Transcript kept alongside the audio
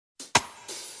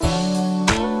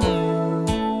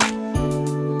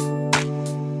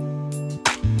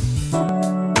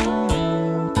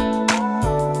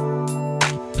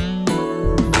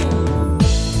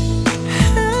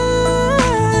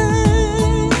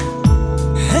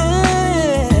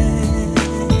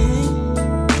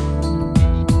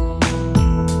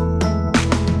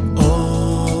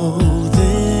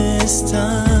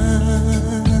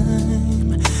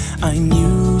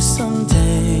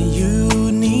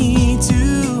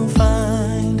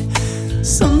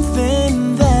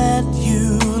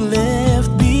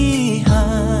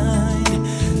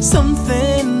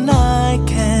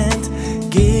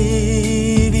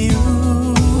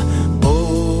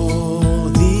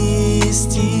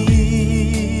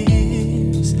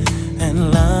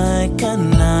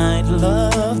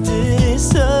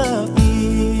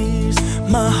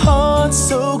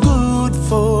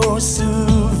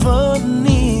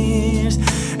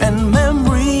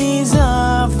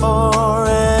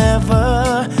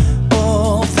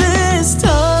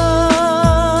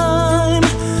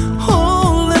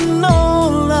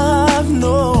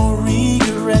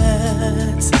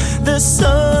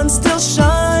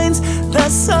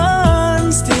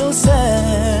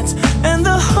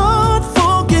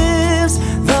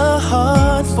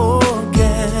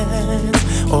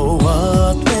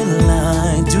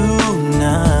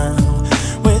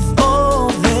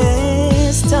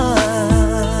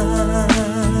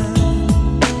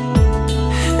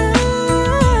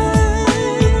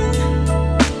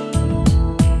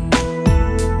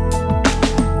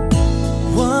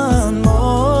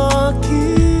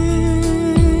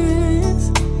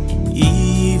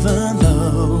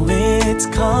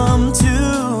it's come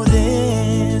to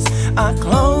this. I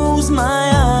close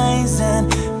my eyes and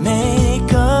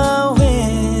make a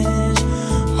wish,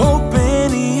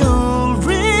 hoping you'll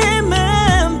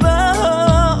remember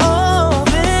all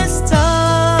this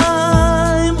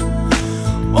time.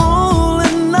 All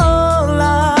in all,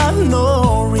 I've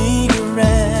no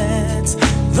regrets.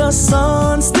 The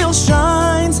sun still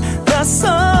shines, the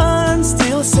sun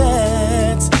still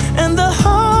sets, and the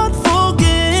heart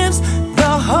forgives, the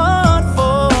heart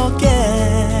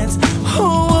forgets.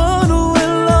 Oh, what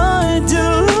will I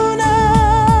do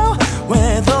now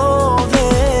with all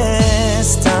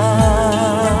this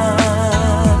time?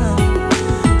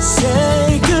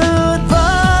 Say goodbye,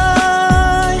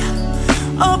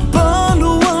 a bond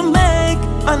will make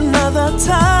another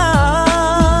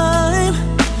time.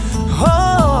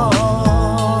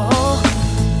 Oh,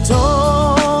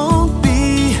 don't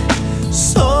be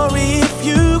sorry if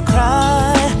you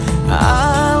cry,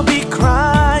 I'll be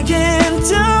crying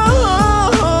too.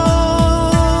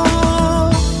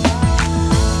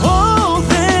 All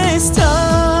this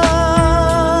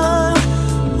time,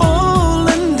 all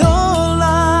and all,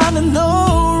 I've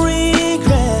no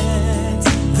regrets.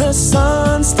 The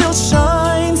sun still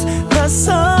shines, the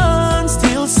sun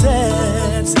still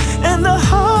sets, and the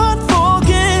heart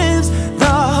forgives, the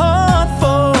heart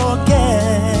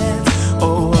forgets.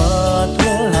 Oh, what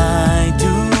will I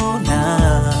do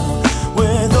now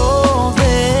with all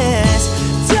this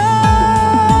time?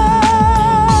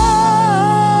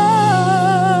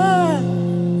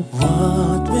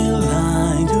 What will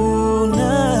I do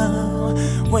now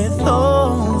with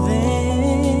all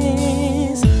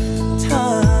this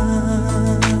time?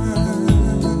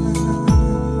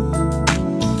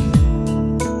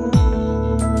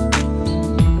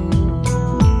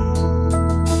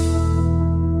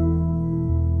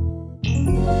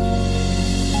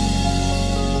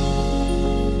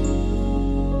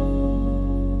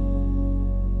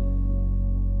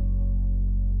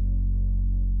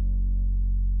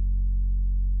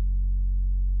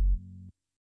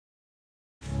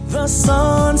 The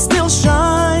sun still shines.